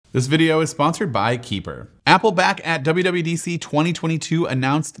This video is sponsored by Keeper. Apple back at WWDC 2022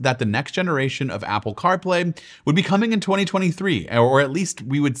 announced that the next generation of Apple CarPlay would be coming in 2023, or at least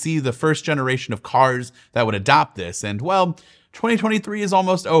we would see the first generation of cars that would adopt this. And well, 2023 is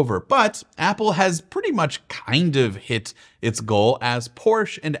almost over, but Apple has pretty much kind of hit its goal as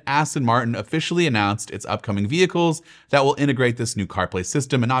Porsche and Aston Martin officially announced its upcoming vehicles that will integrate this new CarPlay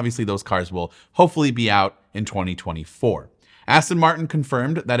system. And obviously those cars will hopefully be out in 2024. Aston Martin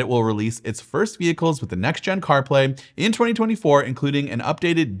confirmed that it will release its first vehicles with the next-gen CarPlay in 2024, including an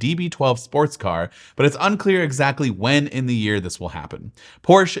updated DB12 sports car, but it's unclear exactly when in the year this will happen.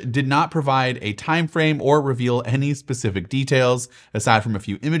 Porsche did not provide a time frame or reveal any specific details, aside from a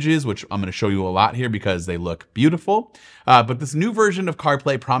few images, which I'm going to show you a lot here because they look beautiful. But this new version of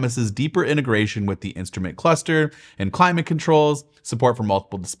CarPlay promises deeper integration with the instrument cluster and climate controls, support for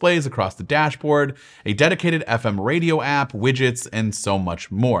multiple displays across the dashboard, a dedicated FM radio app, widgets, and so much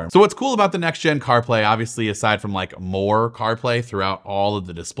more. So what's cool about the next gen CarPlay, obviously aside from like more CarPlay throughout all of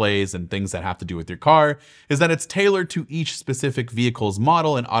the displays and things that have to do with your car, is that it's tailored to each specific vehicle's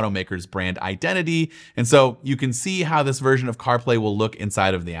model and automaker's brand identity. And so you can see how this version of CarPlay will look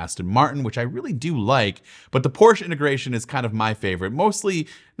inside of the Aston Martin, which I really do like, but the Porsche integration is kind of my favorite, mostly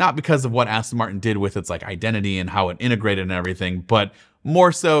not because of what Aston Martin did with its like identity and how it integrated and everything, but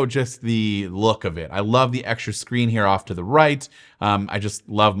more so just the look of it. I love the extra screen here off to the right. I just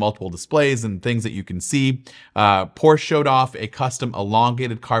love multiple displays and things that you can see. Porsche showed off a custom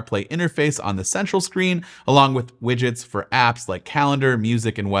elongated CarPlay interface on the central screen, along with widgets for apps like calendar,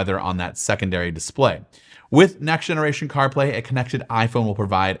 music, and weather on that secondary display. With next generation CarPlay, a connected iPhone will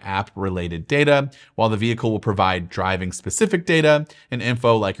provide app-related data, while the vehicle will provide driving-specific data and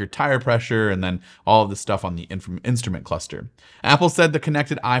info like your tire pressure and then all of the stuff on the instrument cluster. Apple said the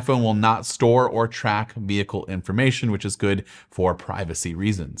connected iPhone will not store or track vehicle information, which is good for privacy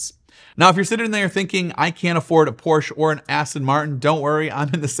reasons. Now, if you're sitting there thinking, I can't afford a Porsche or an Aston Martin, don't worry,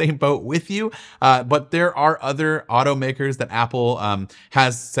 I'm in the same boat with you. But there are other automakers that Apple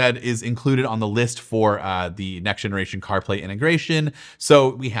has said is included on the list for the next generation CarPlay integration. So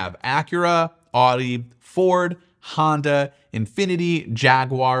we have Acura, Audi, Ford, Honda, Infiniti,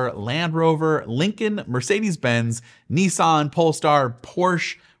 Jaguar, Land Rover, Lincoln, Mercedes-Benz, Nissan, Polestar,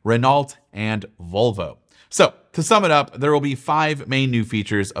 Porsche, Renault, and Volvo. So to sum it up, there will be 5 main new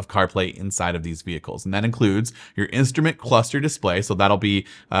features of CarPlay inside of these vehicles, and that includes your instrument cluster display. So that'll be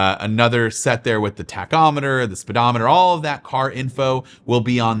another set there with the tachometer, the speedometer, all of that car info will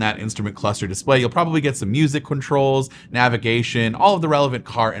be on that instrument cluster display. You'll probably get some music controls, navigation, all of the relevant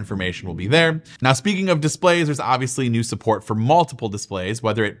car information will be there. Now, speaking of displays, there's obviously new support for multiple displays,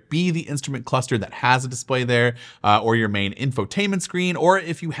 whether it be the instrument cluster that has a display there, or your main infotainment screen, or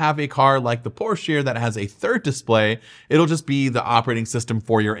if you have a car like the Porsche here that has a third display, it'll just be the operating system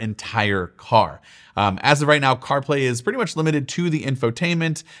for your entire car. As of right now, CarPlay is pretty much limited to the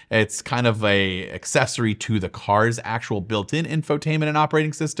infotainment. It's kind of a accessory to the car's actual built-in infotainment and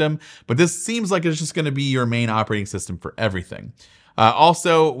operating system, but this seems like it's just going to be your main operating system for everything.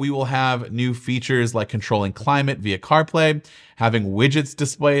 Also, we will have new features like controlling climate via CarPlay, having widgets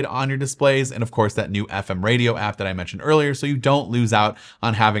displayed on your displays, and of course that new FM radio app that I mentioned earlier, so you don't lose out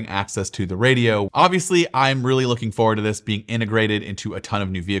on having access to the radio. Obviously, I'm really looking forward to this being integrated into a ton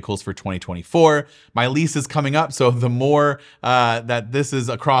of new vehicles for 2024. My lease is coming up, so the more that this is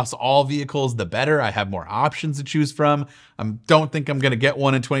across all vehicles, the better. I have more options to choose from. Don't think I'm going to get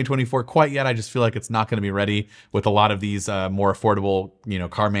one in 2024 quite yet. I just feel like it's not going to be ready with a lot of these more affordable,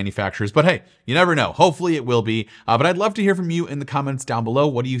 car manufacturers. But hey, you never know. Hopefully it will be. But I'd love to hear from you in the comments down below.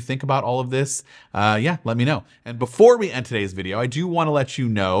 What do you think about all of this? Yeah, let me know. And before we end today's video, I do want to let you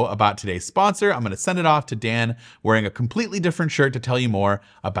know about today's sponsor. I'm going to send it off to Dan wearing a completely different shirt to tell you more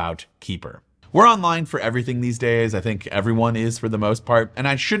about Keeper. We're online for everything these days. I think everyone is for the most part, and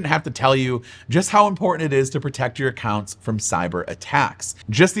I shouldn't have to tell you just how important it is to protect your accounts from cyber attacks.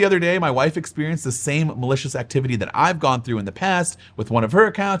 Just the other day, my wife experienced the same malicious activity that I've gone through in the past with one of her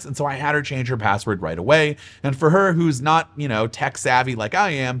accounts, and so I had her change her password right away. And for her, who's not, tech savvy like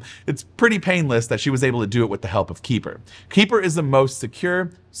I am, it's pretty painless that she was able to do it with the help of Keeper. Keeper is the most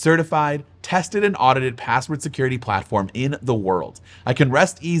secure, certified, tested and audited password security platform in the world. I can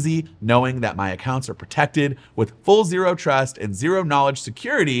rest easy knowing that my accounts are protected with full zero trust and zero knowledge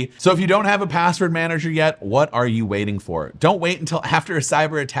security. So if you don't have a password manager yet, what are you waiting for? Don't wait until after a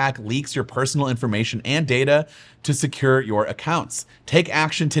cyber attack leaks your personal information and data to secure your accounts. Take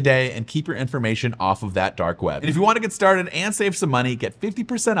action today and keep your information off of that dark web. And if you want to get started and save some money, get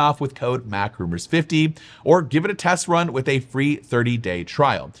 50% off with code MacRumors50, or give it a test run with a free 30-day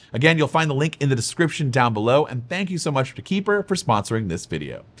trial. trial. Again, you'll find the link in the description down below, and thank you so much to Keeper for sponsoring this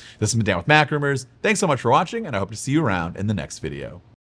video. This has been Dan with MacRumors. Thanks so much for watching, and I hope to see you around in the next video.